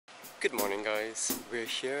Good morning guys, we're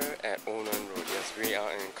here at Onan Road. Yes, we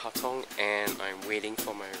are in Katong and I'm waiting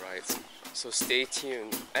for my rides. So stay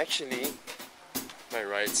tuned. Actually, my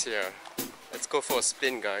ride's here. Let's go for a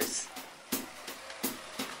spin guys.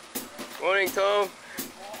 Morning Tom!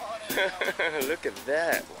 Morning. Look at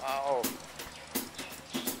that, wow!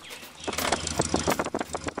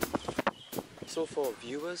 So for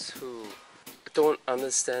viewers who don't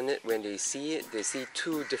understand it, when they see it, they see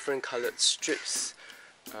two different colored strips.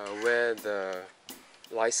 Where the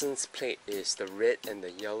license plate is the red and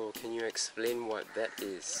the yellow. Can you explain what that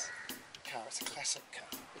is? Car, it's a classic car.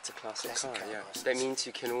 It's a classic car, yeah. License. That means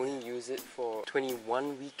you can only use it for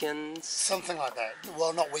 21 weekends? Something like that.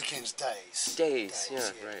 Well, not weekends, days. Days,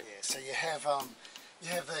 yeah, right. Yeah. So you have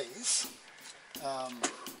these.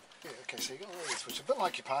 Okay, so you got these, which are a bit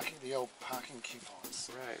like your the old parking coupons.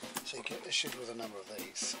 Right. So you get issued with a number of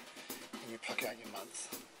these, and you pluck out your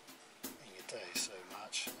month and your day. So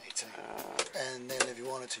March 18. And then if you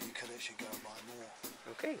wanted to, you could actually go and buy more.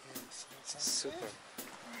 Okay. Yeah, so super. Yeah,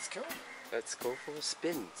 that's cool. Let's go for a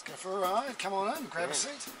spin. Let's go for a ride. Come on in, grab a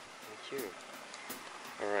seat. Thank you.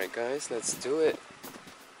 Alright guys, let's do it.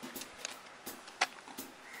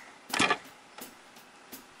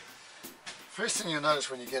 First thing you'll notice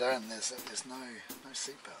when you get in is that there's no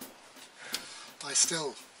seatbelt. I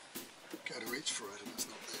still go to reach for it and it's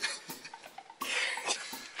not there.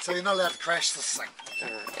 So you're not allowed to crash this thing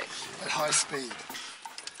at high speed.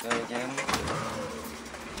 There again.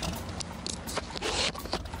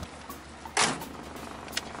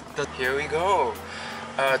 Here we go.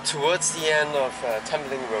 Towards the end of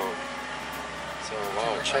Tumbling Road. So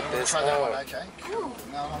wow, check this out. Okay, cool.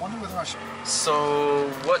 Now I wonder whether I should. So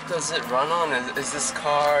what does it run on? Is this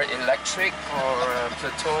car electric or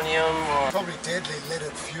plutonium or? Probably deadly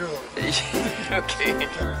leaded fuel. Okay.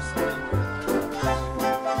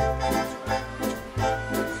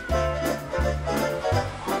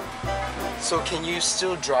 So can you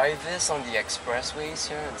still drive this on the expressways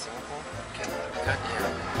here in Singapore? Yeah.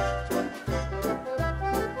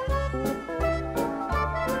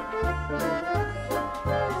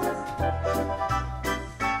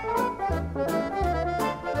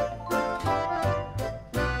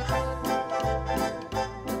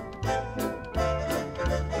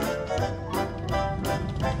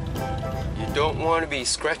 Don't want to be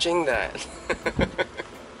scratching that.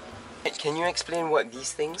 Can you explain what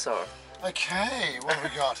these things are? Okay, what have we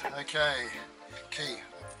got? Okay, key.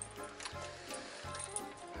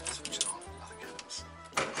 Switch it off, nothing happens.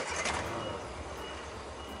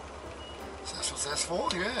 So that's what that's for,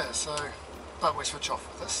 yeah, so, but we switch off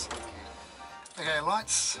with this. Okay,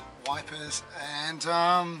 lights, wipers, and,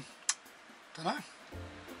 don't know.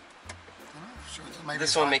 Sure, maybe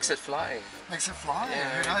this one makes it fly. Makes it fly,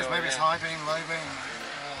 yeah, who knows, maybe it's high beam, low beam.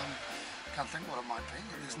 Can't think what it might be.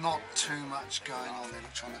 There's not too much going on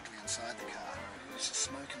electronically inside the car. It's just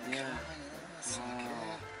smoke in the car. It's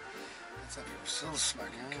like people still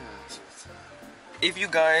smoking cars. If you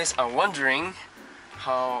guys are wondering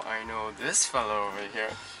how I know this fellow over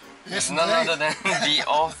here, yes, none other than the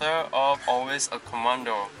author of Always a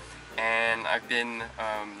Commando, and I've been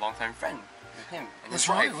a long-time friend with him. And that's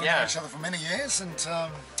right. We've known each other for many years, and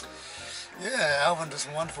yeah, Alvin does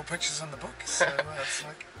some wonderful pictures in the book. So it's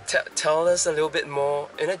like. Tell us a little bit more,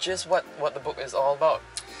 just what the book is all about.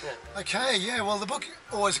 Yeah. Okay, yeah, well the book,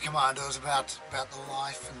 Always a Commando, is about the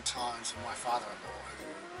life and times of my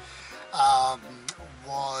father-in-law, who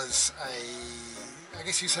was I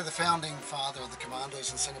guess you say the founding father of the Commandos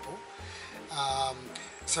in Singapore.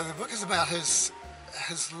 So the book is about his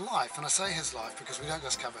life, and I say his life because we don't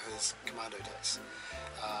just cover his commando days.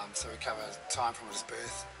 So we cover time from his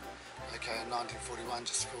birth. Okay, in 1941,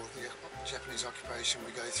 just before the Japanese occupation,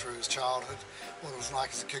 we go through his childhood, what it was like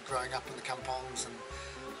as a kid growing up in the kampongs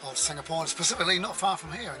of Singapore, and specifically not far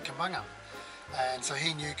from here in Kembangan. And so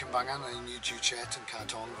he knew Kembangan and he knew Joo Chiat and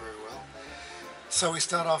Katong very well. So we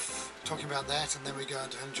start off talking about that, and then we go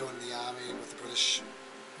into him joining the army with the British,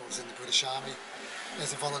 or was in the British Army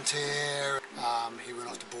as a volunteer. He went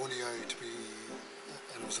off to Borneo to be,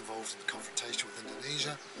 and was involved in the confrontation with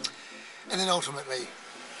Indonesia. And then ultimately,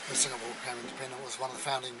 when Singapore became independent, was one of the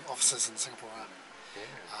founding officers in the Singapore Army. Yeah.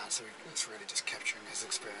 So it's really just capturing his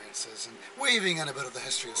experiences and weaving in a bit of the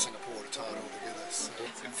history of Singapore to tie it all together. So.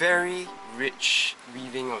 It's a very rich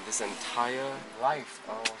weaving of this entire life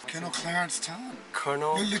of Colonel Clarence Tan.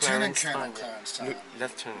 Lieutenant Colonel Clarence Tan.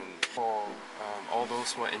 Lieutenant. For all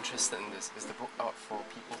those who are interested in this, is the book out for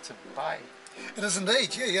people to buy? It is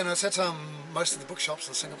indeed, yeah. You know, it's at most of the bookshops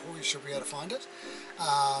in Singapore. You should be able to find it.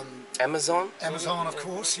 Amazon? Amazon, of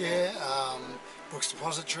course, yeah. Books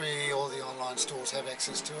Depository, all the online stores have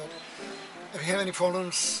access to it. If you have any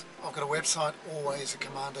problems, I've got a website, always at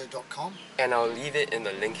commando.com. And I'll leave it in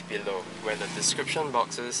the link below, where the description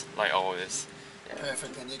boxes, like always. Yeah.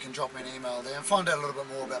 Perfect, then you can drop me an email there and find out a little bit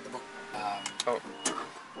more about the book.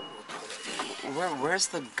 Where's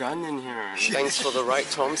the gun in here? Thanks for the ride,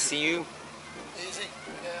 Tom. See you. Easy.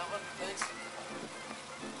 Yeah, Alvin, thanks.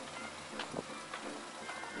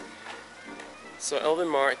 So Alvin,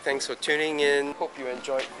 Mark, thanks for tuning in. Hope you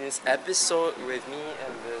enjoyed this episode with me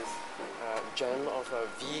and this gem of a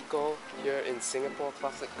vehicle here in Singapore,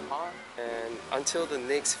 classic car. And until the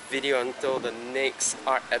next video, until the next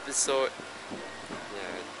art episode,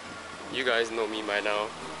 yeah, you guys know me by now.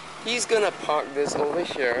 He's gonna park this over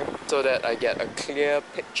here so that I get a clear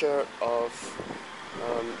picture of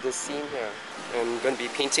the scene here. I'm gonna be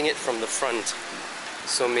painting it from the front,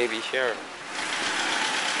 so maybe here.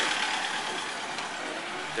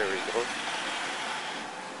 There we go.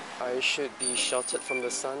 I should be sheltered from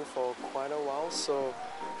the sun for quite a while, so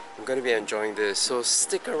I'm gonna be enjoying this. So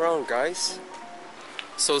stick around, guys.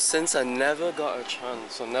 So since I never got a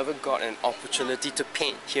chance, or never got an opportunity to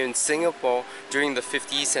paint here in Singapore during the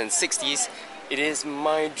 50s and 60s, it is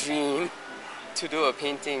my dream to do a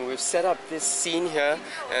painting. We've set up this scene here,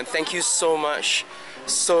 and thank you so much.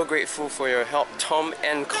 So grateful for your help, Tom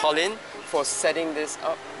and Colin, for setting this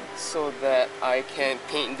up so that I can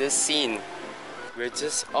paint this scene. We're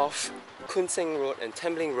just off Koon Seng Road and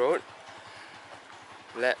Tembeling Road.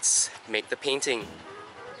 Let's make the painting.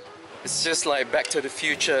 It's just like Back to the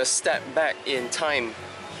Future, step back in time.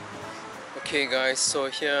 Okay guys, so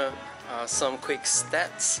here are some quick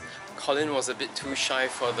stats. Colin was a bit too shy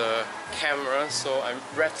for the camera, so I'm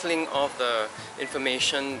rattling off the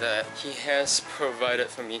information that he has provided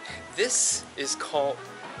for me. This is called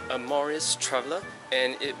a Morris Traveller,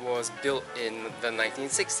 and it was built in the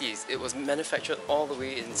 1960s. It was manufactured all the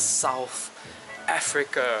way in South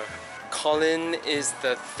Africa. Colin is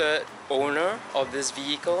the third owner of this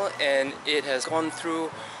vehicle, and it has gone through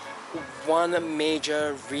one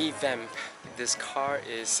major revamp. This car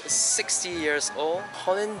is 60 years old.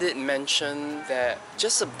 Colin did mention that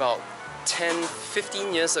just about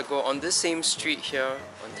 10-15 years ago on this same street here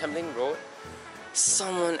on Tembeling Road,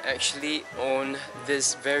 someone actually owned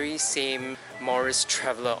this very same Morris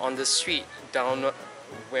Traveller on the street down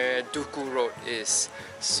where Duku Road is.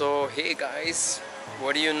 So hey guys,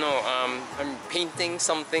 what do you know? I'm painting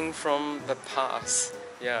something from the past.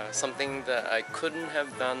 Yeah, something that I couldn't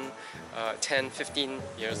have done 10-15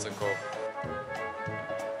 years ago.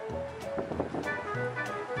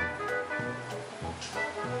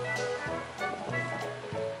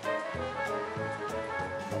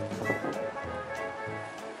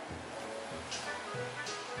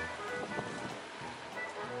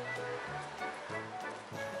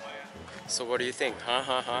 So what do you think?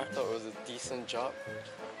 Thought it was a decent job.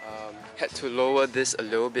 Had to lower this a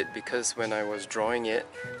little bit because when I was drawing it,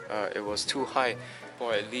 it was too high.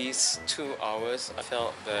 For at least 2 hours, I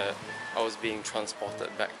felt that I was being transported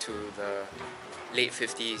back to the late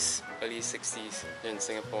 50s, early 60s in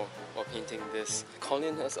Singapore while painting this.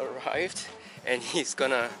 Colin has arrived and he's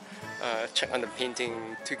gonna check on the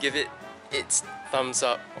painting to give it its thumbs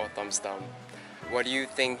up or thumbs down. What do you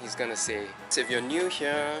think he's gonna say? So if you're new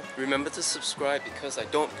here, remember to subscribe because I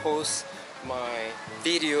don't post my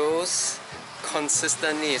videos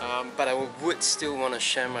consistently, but I would still want to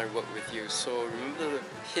share my work with you. So remember to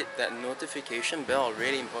hit that notification bell,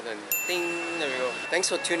 really important. Ding, there we go. Thanks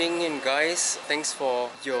for tuning in, guys. Thanks for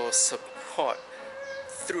your support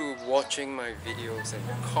through watching my videos and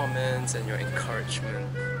your comments and your encouragement,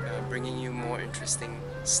 bringing you more interesting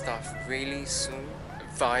stuff really soon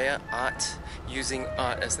via art, using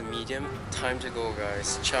art as the medium. Time to go,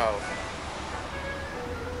 guys. Ciao.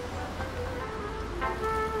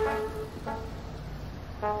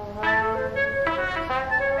 Bye.